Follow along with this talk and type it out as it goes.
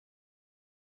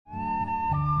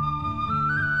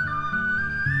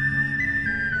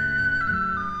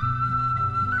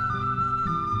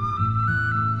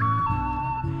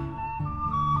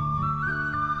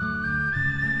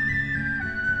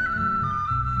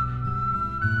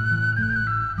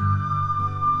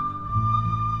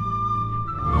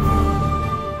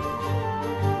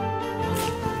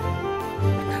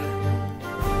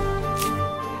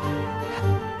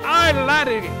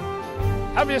Daddy,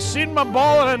 have you seen my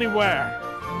ball anywhere?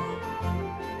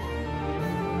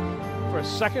 For a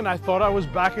second, I thought I was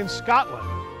back in Scotland,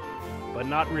 but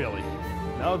not really.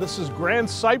 No, this is Grand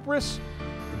Cypress,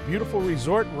 a beautiful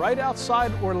resort right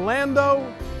outside Orlando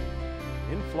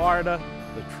in Florida.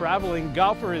 The traveling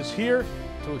golfer is here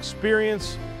to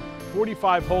experience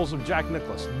 45 holes of Jack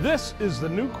Nicklaus. This is the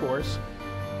new course,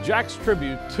 Jack's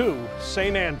tribute to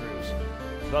St. Andrews,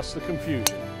 thus the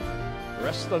confusion. The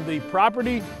rest of the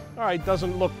property, all right,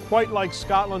 doesn't look quite like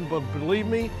Scotland, but believe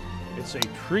me, it's a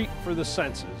treat for the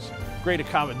senses. Great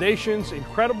accommodations,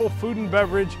 incredible food and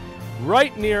beverage,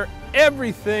 right near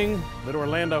everything that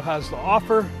Orlando has to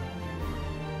offer,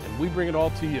 and we bring it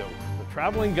all to you. The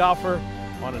traveling golfer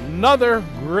on another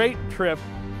great trip,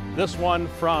 this one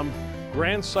from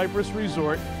Grand Cypress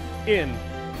Resort in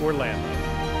Orlando.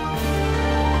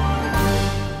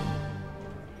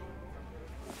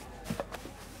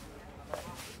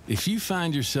 If you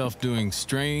find yourself doing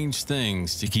strange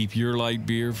things to keep your light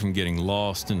beer from getting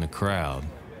lost in the crowd,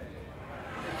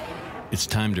 it's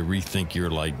time to rethink your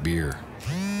light beer.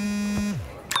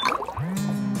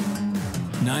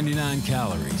 99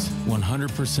 calories,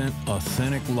 100%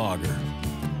 authentic lager.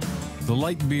 The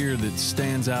light beer that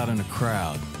stands out in a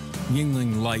crowd.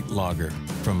 Yingling Light Lager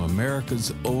from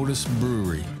America's oldest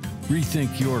brewery.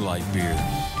 Rethink your light beer.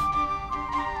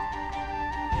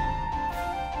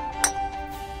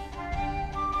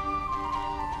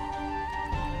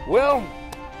 Well,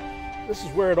 this is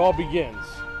where it all begins.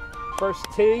 First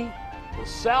tee, the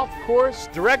South Course.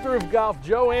 Director of Golf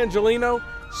Joe Angelino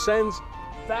sends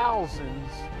thousands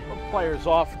of players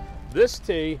off this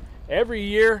tee every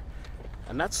year,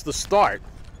 and that's the start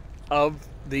of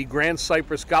the Grand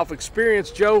Cypress Golf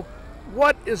Experience. Joe,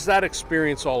 what is that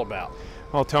experience all about?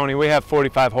 Well, Tony, we have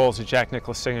 45 holes of Jack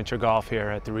Nicklaus signature golf here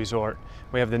at the resort.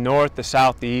 We have the north, the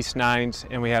south, the east nines,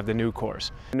 and we have the new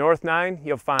course. The north nine,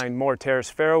 you'll find more terrace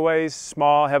fairways,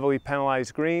 small, heavily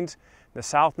penalized greens. The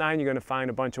south nine, you're going to find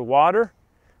a bunch of water,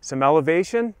 some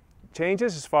elevation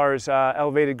changes as far as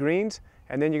elevated greens,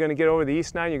 and then you're going to get over the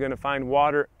east nine, you're going to find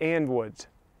water and woods.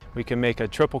 We can make a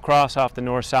triple cross off the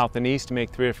north, south, and east to make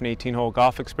 3 different 18-hole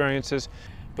golf experiences.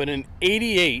 But in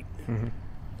 '88,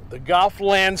 the golf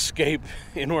landscape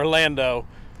in Orlando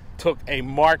took a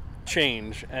marked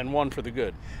change, and one for the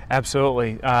good.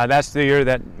 Absolutely. That's the year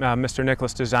that Mr.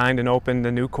 Nicklaus designed and opened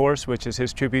the new course, which is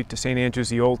his tribute to St. Andrews,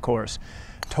 the old course.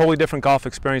 Totally different golf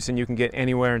experience than you can get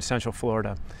anywhere in Central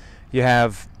Florida. You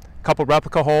have a couple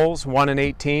replica holes, 1 and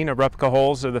 18 are replica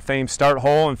holes of the famed start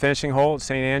hole and finishing hole at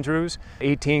St. Andrews.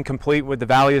 18 complete with the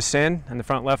Valley of Sin in the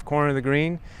front left corner of the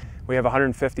green. We have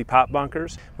 150 pop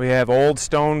bunkers. We have old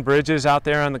stone bridges out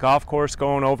there on the golf course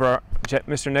going over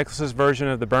Mr. Nicklaus's version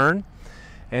of the burn.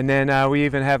 And then we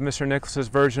even have Mr. Nicklaus's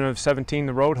version of 17,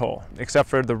 the road hole, except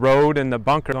for the road and the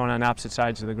bunker going on opposite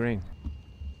sides of the green.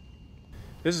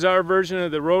 This is our version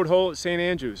of the road hole at St.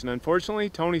 Andrews, and unfortunately,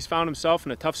 Tony's found himself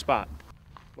in a tough spot.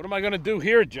 What am I going to do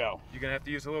here, Joe? You're going to have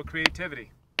to use a little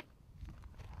creativity.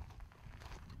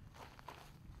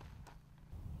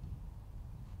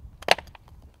 Good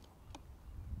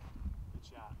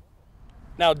shot.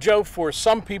 Now, Joe, for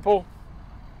some people,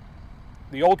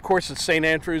 the old course at St.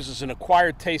 Andrews is an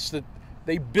acquired taste that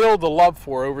they build a love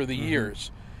for over the years.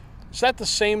 Is that the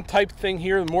same type thing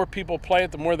here? The more people play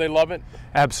it, the more they love it?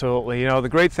 Absolutely. You know, the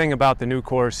great thing about the new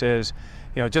course is,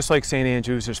 you know, just like St.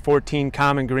 Andrews, there's 14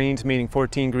 common greens, meaning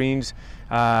 14 greens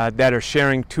that are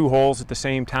sharing 2 holes at the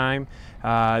same time.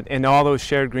 And all those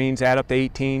shared greens add up to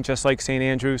 18, just like St.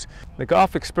 Andrews. The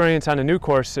golf experience on the new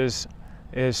course is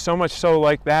so much so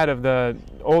like that of the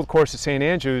old course at St.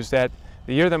 Andrews that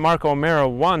the year that Marco O'Meara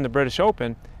won the British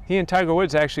Open, he and Tiger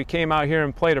Woods actually came out here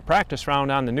and played a practice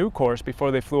round on the new course before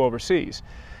they flew overseas.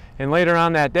 And later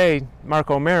on that day,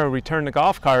 Marco O'Meara returned the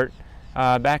golf cart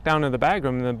back down to the bag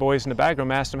room, and the boys in the bag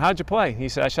room asked him, "How'd you play?" He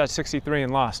said, "I shot 63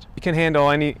 and lost." You can handle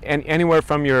anywhere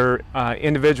from your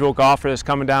individual golfer that's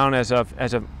coming down as a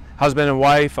husband and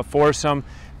wife, a foursome,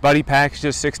 buddy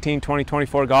packages, 16, 20,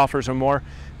 24 golfers or more.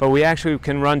 But we actually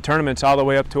can run tournaments all the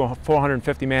way up to a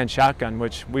 450-man shotgun,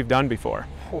 which we've done before.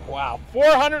 Wow,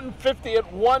 450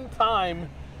 at one time.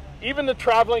 Even the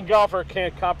traveling golfer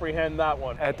can't comprehend that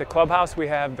one. At the clubhouse, we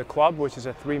have the Club, which is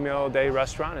a 3-meal-a-day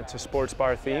restaurant. It's a sports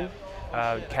bar theme,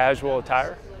 casual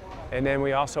attire. And then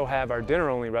we also have our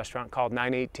dinner-only restaurant called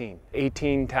 918,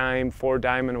 18-time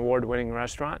 4-diamond award-winning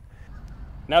restaurant.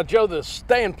 Now, Joe, the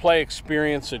stay-and-play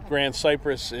experience at Grand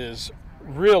Cypress is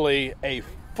really a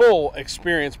full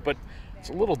experience, but it's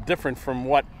a little different from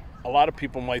what a lot of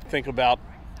people might think about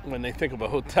when they think of a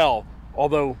hotel.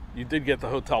 although you did get the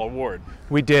hotel award.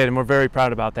 We did, and we're very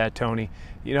proud about that, Tony.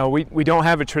 You know, we don't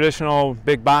have a traditional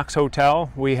big box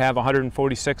hotel. We have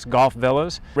 146 golf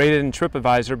villas. Rated in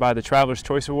TripAdvisor by the Traveler's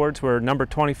Choice Awards. We're number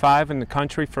 25 in the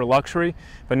country for luxury,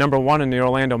 but number 1 in the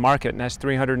Orlando market, and that's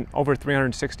over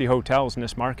 360 hotels in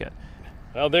this market.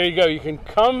 Well, there you go. You can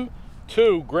come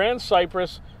to Grand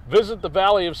Cypress, visit the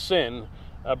Valley of Sin.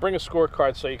 Bring a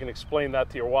scorecard so you can explain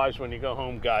that to your wives when you go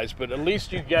home, guys. But at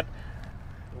least you get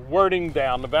wording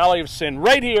down. The Valley of Sin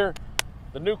right here,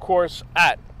 the new course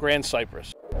at Grand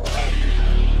Cypress.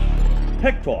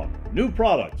 Tech Talk, new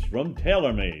products from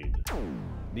TaylorMade.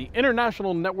 The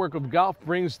International Network of Golf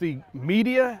brings the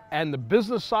media and the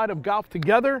business side of golf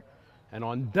together. And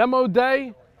on demo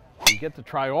day, you get to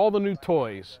try all the new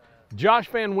toys. Josh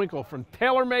Van Winkle from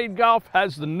TaylorMade Golf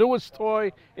has the newest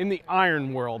toy in the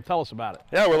iron world. Tell us about it.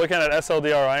 Yeah, we're looking at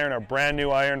SLDR iron, our brand new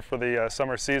iron for the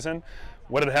summer season.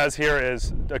 What it has here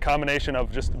is a combination of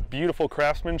just beautiful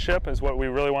craftsmanship is what we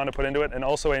really want to put into it, and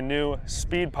also a new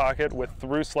speed pocket with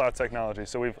through slot technology.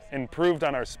 So we've improved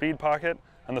on our speed pocket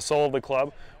on the sole of the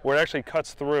club, where it actually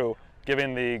cuts through,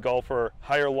 giving the golfer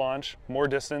higher launch, more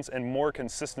distance, and more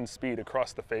consistent speed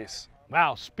across the face.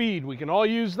 Wow, speed. We can all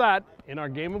use that in our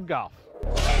game of golf.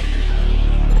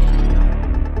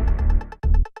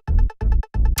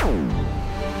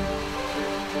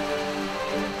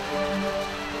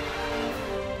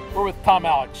 We're with Tom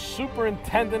Alex,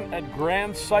 superintendent at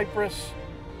Grand Cypress.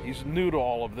 He's new to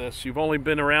all of this. You've only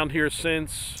been around here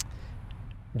since?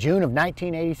 June of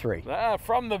 1983.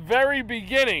 From the very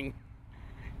beginning.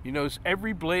 He knows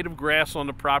every blade of grass on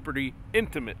the property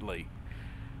intimately.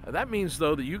 That means,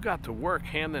 though, that you got to work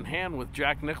hand in hand with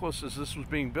Jack Nicklaus as this was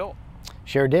being built.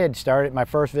 Sure did. My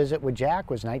first visit with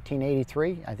Jack was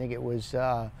 1983. I think it was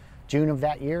June of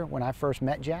that year when I first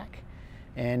met Jack,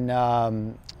 and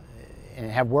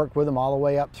have worked with him all the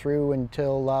way up through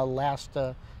until last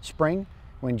spring,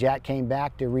 when Jack came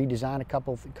back to redesign a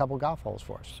couple golf holes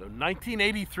for us. So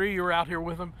 1983, you were out here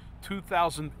with him.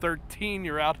 2013,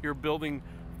 you're out here building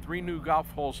 3 new golf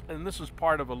holes, and this is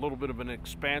part of a little bit of an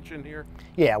expansion here?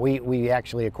 Yeah, we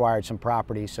actually acquired some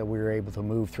property, so we were able to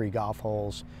move 3 golf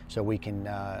holes so we can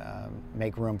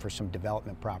make room for some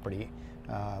development property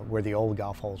where the old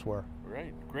golf holes were.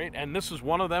 Great, great. And this is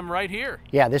one of them right here.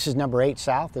 Yeah, this is number 8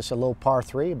 South. This is a little par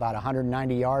 3, about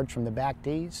 190 yards from the back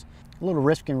tees. A little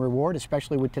risk and reward,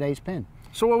 especially with today's pin.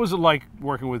 So what was it like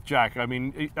working with Jack? I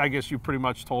mean, I guess you pretty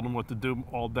much told him what to do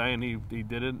all day and he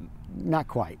did it? Not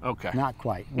quite. Okay. Not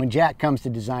quite. When Jack comes to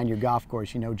design your golf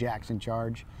course, you know Jack's in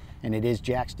charge. And it is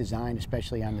Jack's design,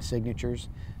 especially on the signatures,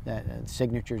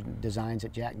 signature designs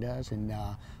that Jack does. And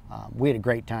we had a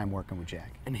great time working with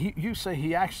Jack. And you say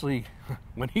he actually,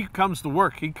 when he comes to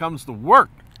work, he comes to work.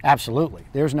 Absolutely.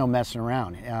 There's no messing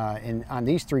around. And on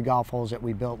these 3 golf holes that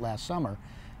we built last summer,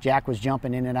 Jack was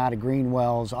jumping in and out of green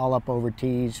wells, all up over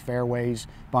tees, fairways,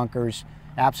 bunkers.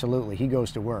 Absolutely, he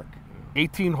goes to work.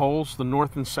 18 holes, the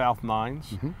north and south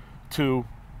 9s, to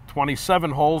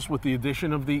 27 holes with the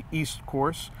addition of the east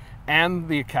course and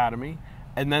the academy,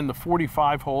 and then the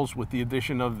 45 holes with the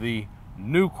addition of the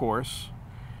new course.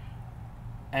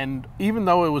 And even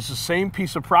though it was the same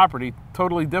piece of property,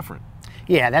 totally different.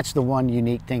 Yeah, that's the one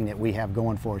unique thing that we have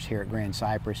going for us here at Grand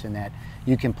Cypress, in that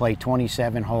you can play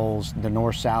 27 holes, the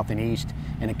north, south, and east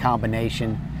in a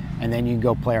combination, and then you can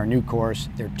go play our new course.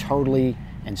 They're totally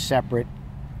and separate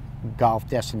golf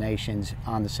destinations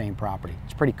on the same property.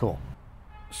 It's pretty cool.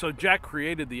 So Jack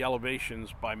created the elevations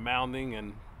by mounding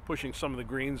and pushing some of the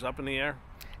greens up in the air?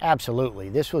 Absolutely.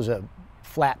 This was a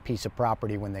flat piece of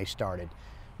property when they started,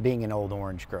 being an old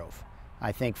orange grove.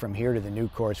 I think from here to the new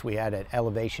course, we had an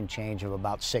elevation change of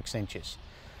about 6 inches.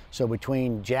 So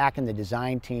between Jack and the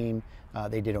design team,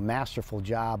 they did a masterful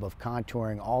job of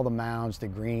contouring all the mounds, the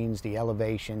greens, the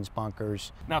elevations,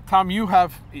 bunkers. Now, Tom, you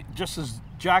have, just as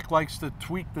Jack likes to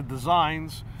tweak the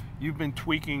designs, you've been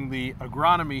tweaking the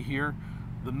agronomy here.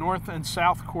 The north and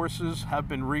south courses have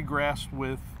been regrassed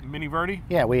with Mini Verde?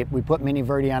 Yeah, we put Mini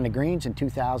Verde on the greens in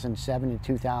 2007 and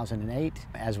 2008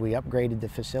 as we upgraded the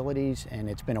facilities, and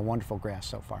it's been a wonderful grass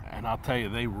so far. And I'll tell you,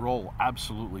 they roll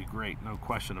absolutely great, no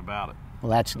question about it. Well,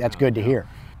 that's good to hear.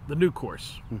 The new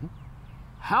course.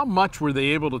 How much were they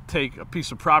able to take a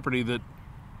piece of property that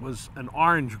was an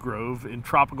orange grove in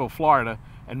tropical Florida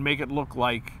and make it look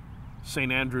like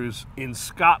St. Andrews in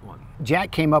Scotland?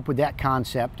 Jack came up with that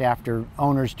concept after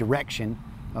owner's direction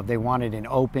of they wanted an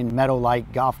open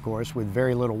meadow-like golf course with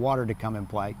very little water to come and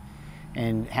play,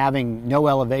 and having no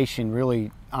elevation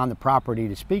really on the property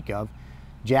to speak of.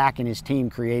 Jack and his team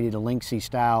created a Linksy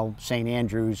style St.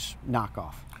 Andrews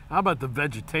knockoff. How about the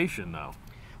vegetation though?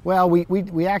 Well,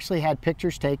 we actually had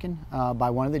pictures taken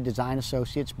by one of the design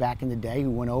associates back in the day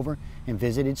who went over and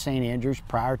visited St. Andrews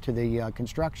prior to the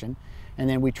construction, and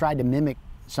then we tried to mimic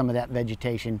some of that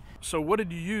vegetation. So what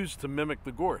did you use to mimic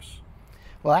the gorse?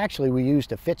 Well, actually we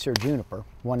used a Pfister juniper,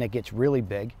 one that gets really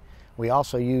big. We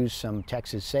also used some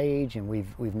Texas sage, and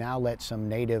we've now let some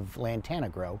native lantana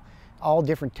grow. All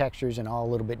different textures and all a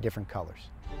little bit different colors.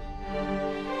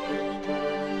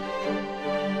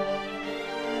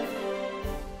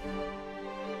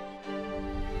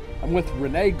 I'm with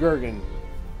Renee Gergen,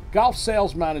 golf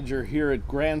sales manager here at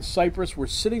Grand Cypress. We're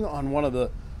sitting on one of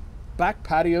the back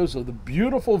patios of the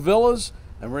beautiful villas.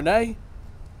 And Renee,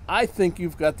 I think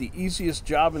you've got the easiest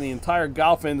job in the entire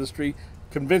golf industry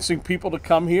convincing people to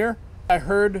come here. I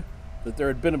heard that there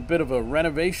had been a bit of a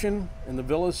renovation in the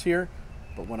villas here,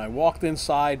 but when I walked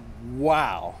inside,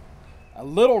 wow, a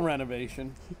little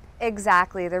renovation.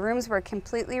 Exactly. The rooms were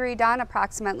completely redone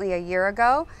approximately a year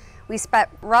ago. We spent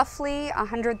roughly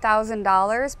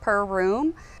 $100,000 per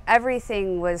room.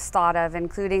 Everything was thought of,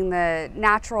 including the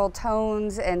natural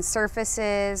tones and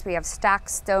surfaces. We have stacked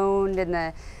stone in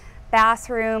the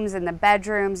bathrooms and the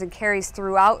bedrooms and carries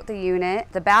throughout the unit.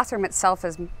 The bathroom itself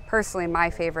is personally my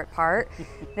favorite part.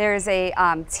 There's a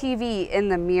TV in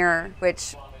the mirror,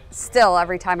 which still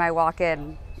every time I walk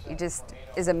in, it just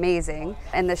is amazing.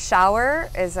 And the shower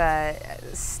is a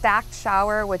stacked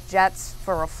shower with jets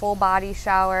for a full body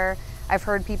shower. I've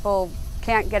heard people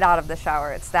can't get out of the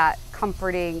shower. It's that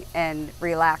comforting and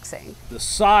relaxing. The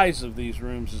size of these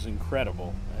rooms is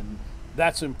incredible, and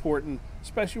that's important,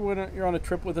 especially when you're on a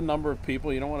trip with a number of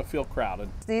people. You don't want to feel crowded.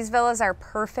 These villas are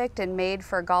perfect and made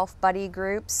for golf buddy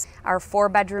groups. Our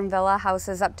 4-bedroom villa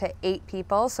houses up to 8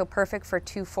 people, so perfect for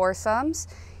 2 foursomes.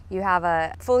 You have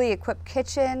a fully equipped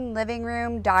kitchen, living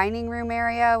room, dining room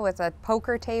area with a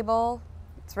poker table.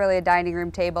 It's really a dining room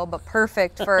table, but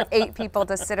perfect for 8 people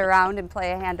to sit around and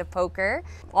play a hand of poker.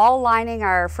 All lining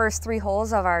our first 3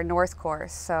 holes of our north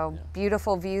course, so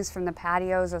beautiful views from the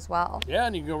patios as well. Yeah,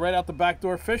 and you can go right out the back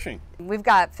door fishing. We've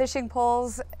got fishing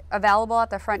poles available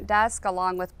at the front desk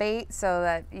along with bait, so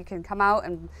that you can come out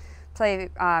and play,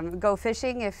 go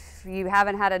fishing if you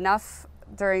haven't had enough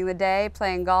during the day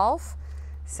playing golf.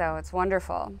 So it's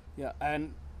wonderful. Yeah,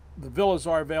 and the villas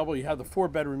are available. You have the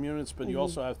 4-bedroom units, but you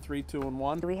also have 3, 2, and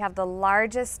 1. We have the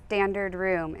largest standard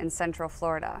room in Central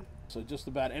Florida. So just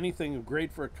about anything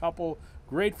great for a couple,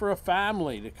 great for a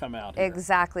family to come out here.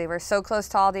 Exactly. We're so close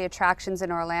to all the attractions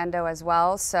in Orlando as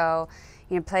well. So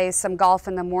you can play some golf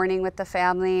in the morning with the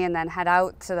family and then head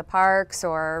out to the parks,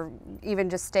 or even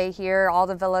just stay here. All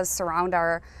the villas surround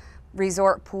our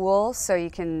resort pool, so you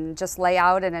can just lay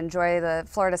out and enjoy the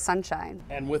Florida sunshine.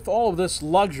 And with all of this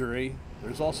luxury,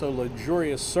 there's also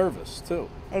luxurious service too.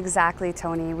 Exactly,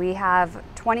 Tony. We have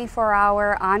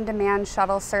 24-hour on-demand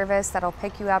shuttle service that'll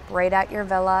pick you up right at your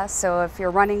villa. So if you're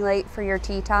running late for your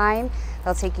tee time,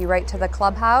 they'll take you right to the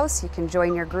clubhouse. You can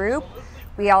join your group.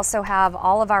 We also have,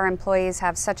 all of our employees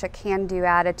have such a can-do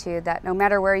attitude that no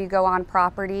matter where you go on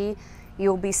property,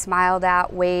 you'll be smiled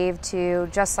at, waved to,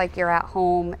 just like you're at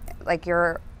home, like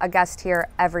you're a guest here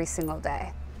every single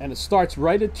day. And it starts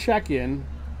right at check-in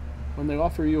when they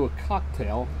offer you a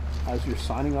cocktail as you're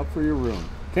signing up for your room.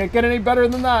 Can't get any better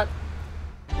than that.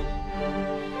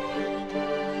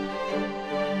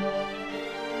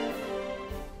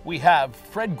 We have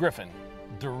Fred Griffin,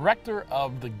 director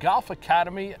of the Golf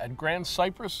Academy at Grand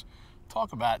Cypress.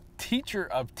 Talk about teacher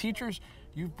of teachers.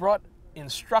 You've brought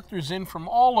instructors in from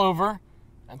all over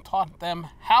and taught them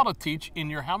how to teach in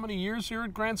your how many years here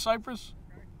at Grand Cypress?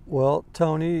 Well,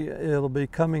 Tony, it'll be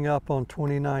coming up on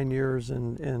 29 years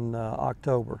in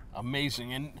October.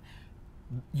 Amazing. And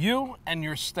you and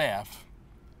your staff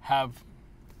have,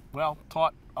 well,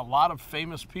 taught a lot of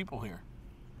famous people here.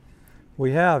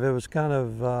 We have. It was kind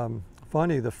of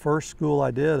funny. The first school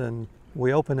I did, and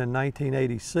we opened in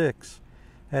 1986,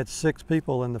 had 6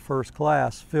 people in the first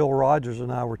class. Phil Rogers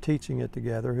and I were teaching it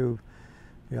together, who,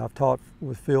 you know, I've taught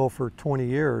with Phil for 20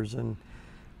 years, and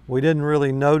we didn't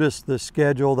really notice the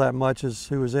schedule that much as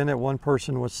who was in it. One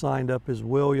person was signed up as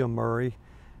William Murray.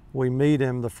 We meet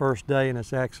him the first day, and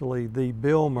it's actually the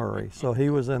Bill Murray, so he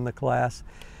was in the class.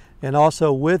 And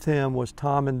also with him was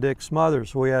Tom and Dick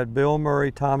Smothers. We had Bill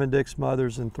Murray, Tom and Dick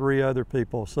Smothers, and 3 other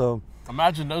people. So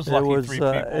imagine those lucky 3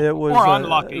 people, it was, or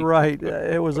unlucky. Right,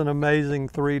 it was an amazing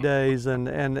 3 days,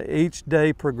 and each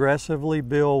day progressively,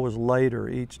 Bill was later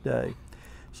each day.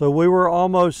 So we were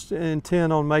almost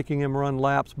intent on making him run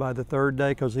laps by the 3rd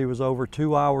day because he was over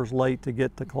 2 hours late to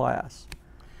get to class.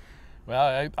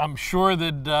 Well, I'm sure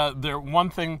that one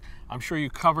thing, I'm sure you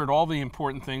covered all the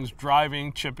important things: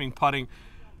 driving, chipping, putting,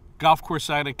 golf course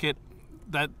etiquette.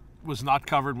 That was not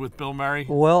covered with Bill Murray?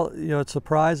 Well, you know, it's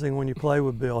surprising when you play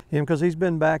with Bill, because he's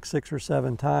been back 6 or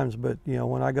 7 times, but you know,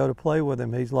 when I go to play with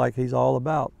him, he's all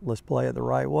about, let's play it the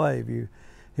right way. If you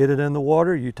hit it in the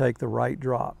water, you take the right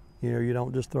drop. You know, you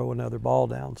don't just throw another ball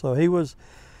down. So he was,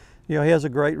 you know, he has a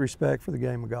great respect for the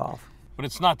game of golf. But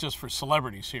it's not just for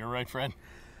celebrities here, right, Fred?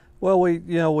 Well,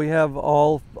 we have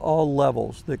all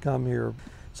levels that come here.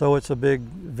 So it's a big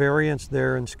variance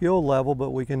there in skill level, but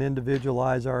we can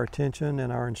individualize our attention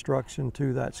and our instruction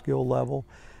to that skill level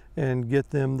and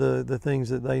get them the things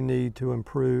that they need to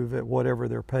improve at whatever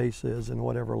their pace is and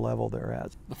whatever level they're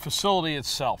at. The facility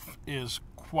itself is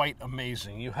quite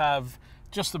amazing. You have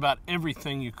just about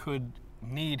everything you could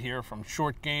need here, from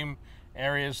short game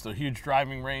areas, the huge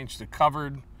driving range, the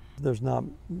covered. There's not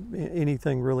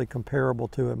anything really comparable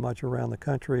to it much around the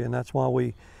country, and that's why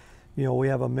we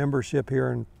have a membership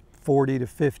here, and 40 to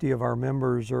 50 of our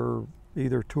members are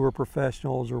either tour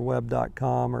professionals or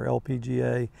web.com or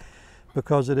LPGA,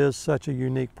 because it is such a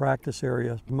unique practice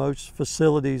area. Most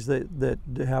facilities that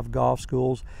have golf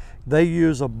schools, they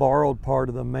use a borrowed part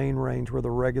of the main range where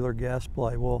the regular guests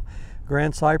play. Well,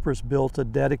 Grand Cypress built a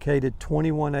dedicated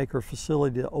 21-acre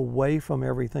facility away from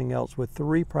everything else with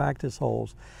 3 practice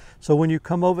holes. So when you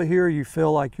come over here, you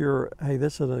feel like hey,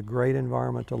 this is a great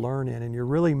environment to learn in, and you're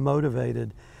really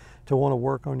motivated to want to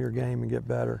work on your game and get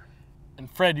better.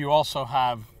 And Fred, you also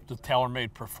have the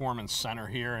TaylorMade Performance Center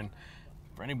here, and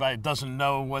for anybody that doesn't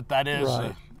know what that is,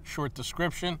 right. A short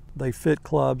description. They fit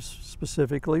clubs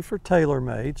specifically for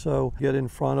TaylorMade, so get in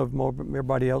front of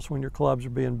everybody else when your clubs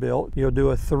are being built. You'll do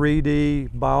a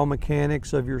 3D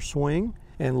biomechanics of your swing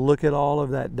and look at all of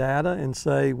that data and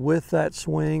say, with that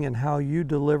swing and how you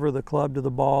deliver the club to the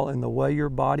ball and the way your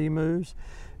body moves,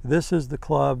 this is the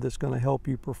club that's going to help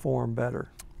you perform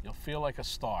better. You'll feel like a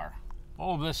star.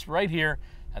 All of this right here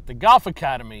at the Golf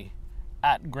Academy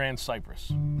at Grand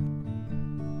Cypress.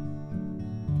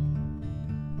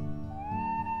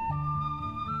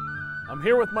 I'm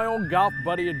here with my old golf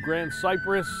buddy at Grand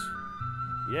Cypress.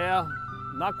 Yeah,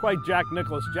 not quite Jack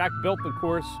Nicklaus. Jack built the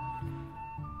course.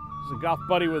 He's a golf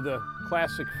buddy with a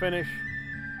classic finish,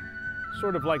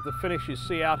 sort of like the finish you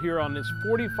see out here on this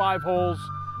 45 holes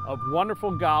of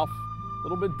wonderful golf. A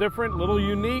little bit different, a little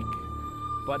unique,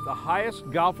 but the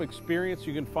highest golf experience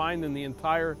you can find in the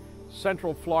entire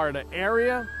Central Florida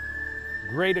area.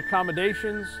 Great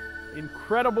accommodations,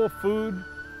 incredible food,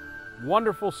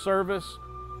 wonderful service.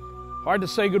 Hard to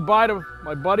say goodbye to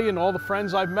my buddy and all the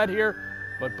friends I've met here,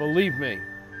 but believe me,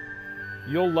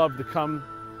 you'll love to come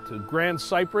to Grand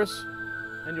Cypress,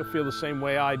 and you'll feel the same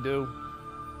way I do.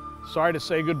 Sorry to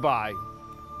say goodbye.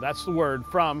 That's the word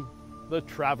from the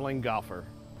traveling golfer.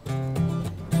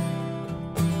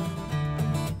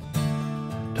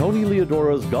 Tony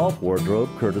Leodora's golf wardrobe,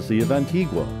 courtesy of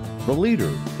Antigua, the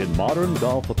leader in modern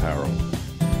golf apparel.